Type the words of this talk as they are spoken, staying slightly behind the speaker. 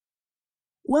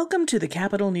Welcome to the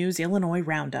Capital News Illinois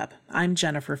Roundup. I'm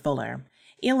Jennifer Fuller.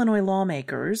 Illinois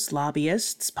lawmakers,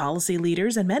 lobbyists, policy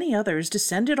leaders, and many others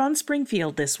descended on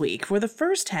Springfield this week for the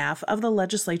first half of the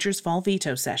legislature's fall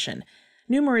veto session.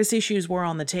 Numerous issues were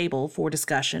on the table for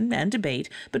discussion and debate,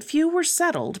 but few were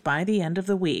settled by the end of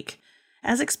the week.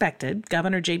 As expected,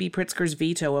 Governor J.B. Pritzker's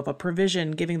veto of a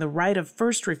provision giving the right of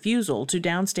first refusal to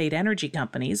downstate energy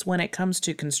companies when it comes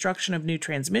to construction of new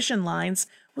transmission lines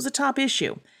was a top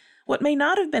issue. What may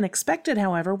not have been expected,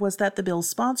 however, was that the bill's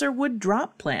sponsor would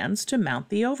drop plans to mount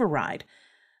the override.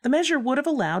 The measure would have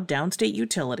allowed downstate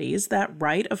utilities that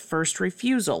right of first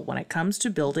refusal when it comes to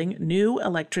building new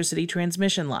electricity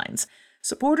transmission lines.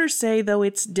 Supporters say though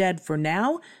it's dead for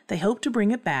now, they hope to bring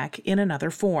it back in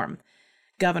another form.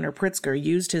 Governor Pritzker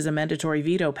used his amendatory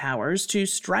veto powers to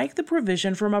strike the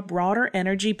provision from a broader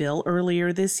energy bill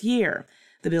earlier this year.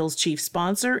 The bill's chief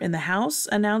sponsor in the House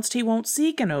announced he won't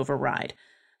seek an override.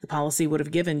 The policy would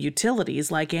have given utilities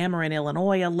like Ameren,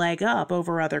 Illinois, a leg up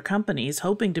over other companies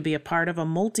hoping to be a part of a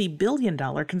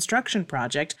multi-billion-dollar construction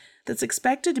project that's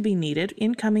expected to be needed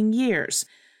in coming years.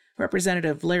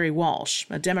 Representative Larry Walsh,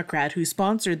 a Democrat who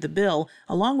sponsored the bill,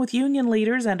 along with union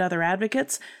leaders and other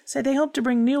advocates, say they hope to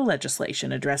bring new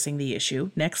legislation addressing the issue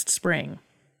next spring.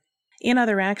 In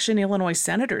other action, Illinois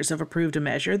senators have approved a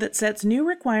measure that sets new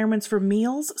requirements for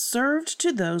meals served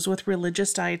to those with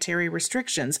religious dietary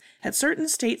restrictions at certain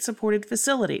state-supported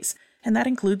facilities, and that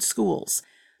includes schools.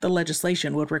 The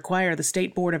legislation would require the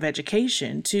State Board of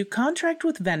Education to contract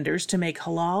with vendors to make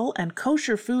halal and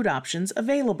kosher food options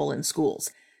available in schools.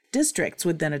 Districts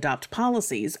would then adopt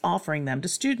policies offering them to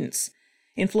students.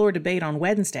 In floor debate on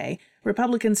Wednesday,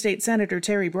 Republican State Senator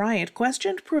Terry Bryant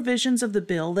questioned provisions of the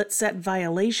bill that set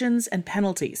violations and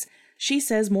penalties. She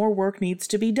says more work needs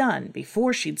to be done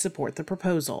before she'd support the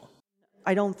proposal.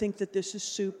 I don't think that this is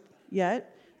soup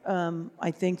yet.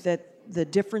 I think that the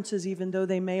differences, even though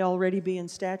they may already be in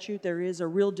statute, there is a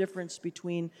real difference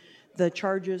between the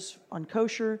charges on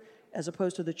kosher as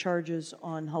opposed to the charges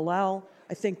on halal.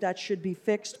 I think that should be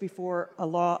fixed before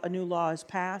a new law is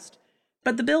passed.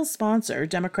 But the bill's sponsor,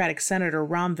 Democratic Senator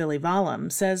Ram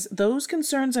Vilivalam, says those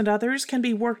concerns and others can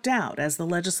be worked out as the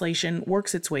legislation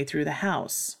works its way through the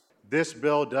House. This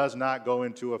bill does not go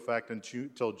into effect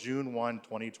until June 1,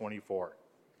 2024.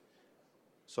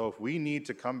 So if we need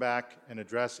to come back and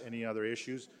address any other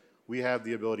issues, we have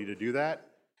the ability to do that.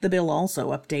 The bill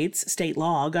also updates state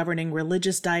law governing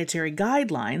religious dietary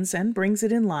guidelines and brings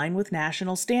it in line with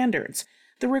national standards.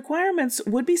 The requirements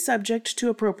would be subject to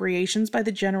appropriations by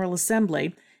the General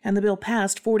Assembly, and the bill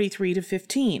passed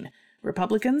 43-15.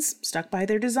 Republicans stuck by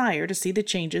their desire to see the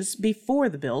changes before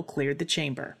the bill cleared the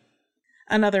chamber.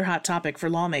 Another hot topic for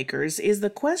lawmakers is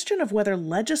the question of whether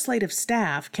legislative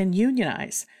staff can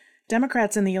unionize.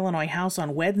 Democrats in the Illinois House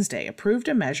on Wednesday approved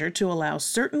a measure to allow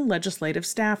certain legislative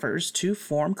staffers to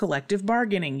form collective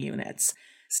bargaining units.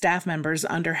 Staff members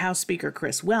under House Speaker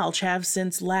Chris Welch have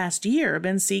since last year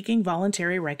been seeking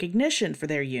voluntary recognition for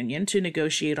their union to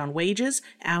negotiate on wages,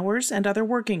 hours, and other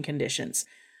working conditions.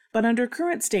 But under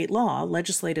current state law,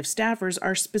 legislative staffers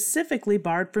are specifically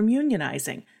barred from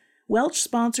unionizing. Welch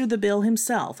sponsored the bill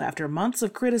himself after months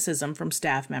of criticism from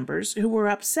staff members who were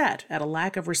upset at a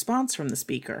lack of response from the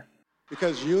Speaker.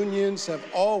 Because unions have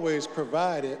always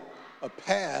provided a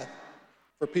path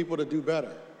for people to do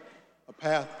better. A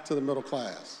path to the middle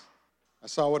class. I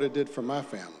saw what it did for my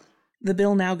family. The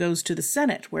bill now goes to the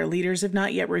Senate, where leaders have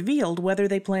not yet revealed whether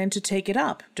they plan to take it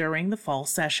up during the fall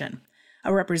session.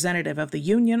 A representative of the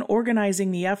union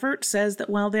organizing the effort says that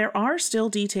while there are still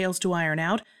details to iron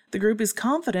out, the group is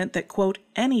confident that, quote,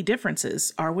 any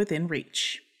differences are within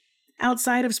reach.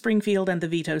 Outside of Springfield and the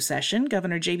veto session,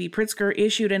 Governor J.B. Pritzker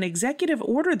issued an executive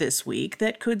order this week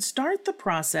that could start the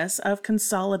process of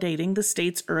consolidating the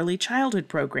state's early childhood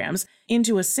programs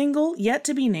into a single,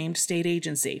 yet-to-be-named state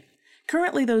agency.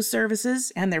 Currently, those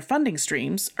services and their funding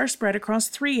streams are spread across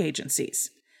 3 agencies.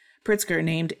 Pritzker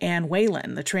named Ann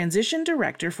Whalen the transition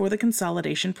director for the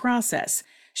consolidation process.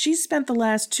 She's spent the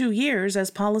last 2 years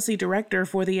as policy director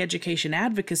for the education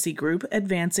advocacy group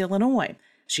Advance Illinois.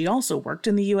 She also worked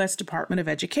in the U.S. Department of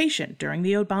Education during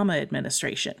the Obama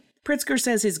administration. Pritzker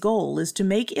says his goal is to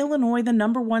make Illinois the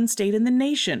 #1 state in the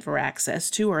nation for access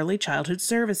to early childhood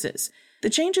services. The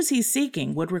changes he's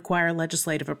seeking would require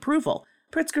legislative approval.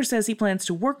 Pritzker says he plans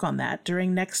to work on that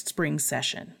during next spring's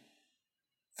session.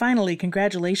 Finally,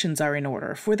 congratulations are in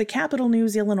order for the Capital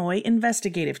News Illinois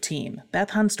investigative team, Beth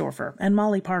Hunsdorfer and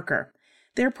Molly Parker.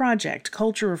 Their project,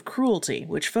 Culture of Cruelty,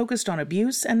 which focused on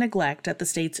abuse and neglect at the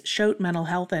state's Choate Mental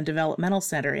Health and Developmental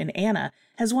Center in Anna,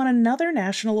 has won another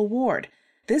national award.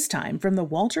 this time from the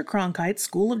Walter Cronkite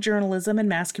School of Journalism and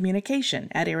Mass Communication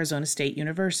at Arizona State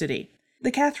University.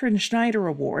 The Katherine Schneider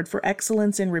Award for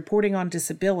Excellence in Reporting on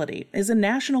Disability is a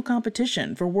national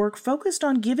competition for work focused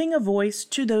on giving a voice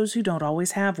to those who don't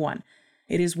always have one.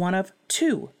 It is one of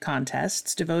 2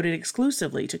 contests devoted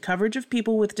exclusively to coverage of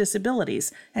people with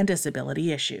disabilities and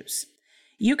disability issues.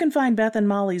 You can find Beth and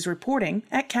Molly's reporting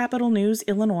at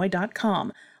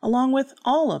capitalnewsillinois.com, along with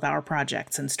all of our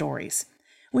projects and stories.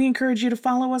 We encourage you to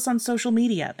follow us on social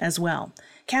media as well.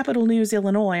 Capital News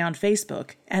Illinois on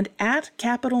Facebook and at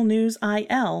Capital News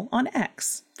IL on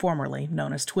X, formerly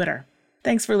known as Twitter.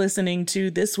 Thanks for listening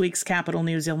to this week's Capital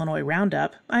News Illinois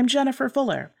Roundup. I'm Jennifer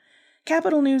Fuller.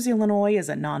 Capital News Illinois is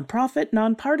a nonprofit,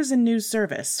 nonpartisan news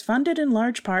service funded in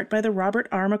large part by the Robert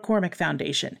R. McCormick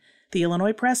Foundation, the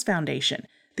Illinois Press Foundation,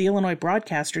 the Illinois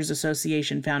Broadcasters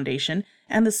Association Foundation,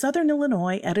 and the Southern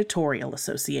Illinois Editorial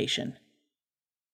Association.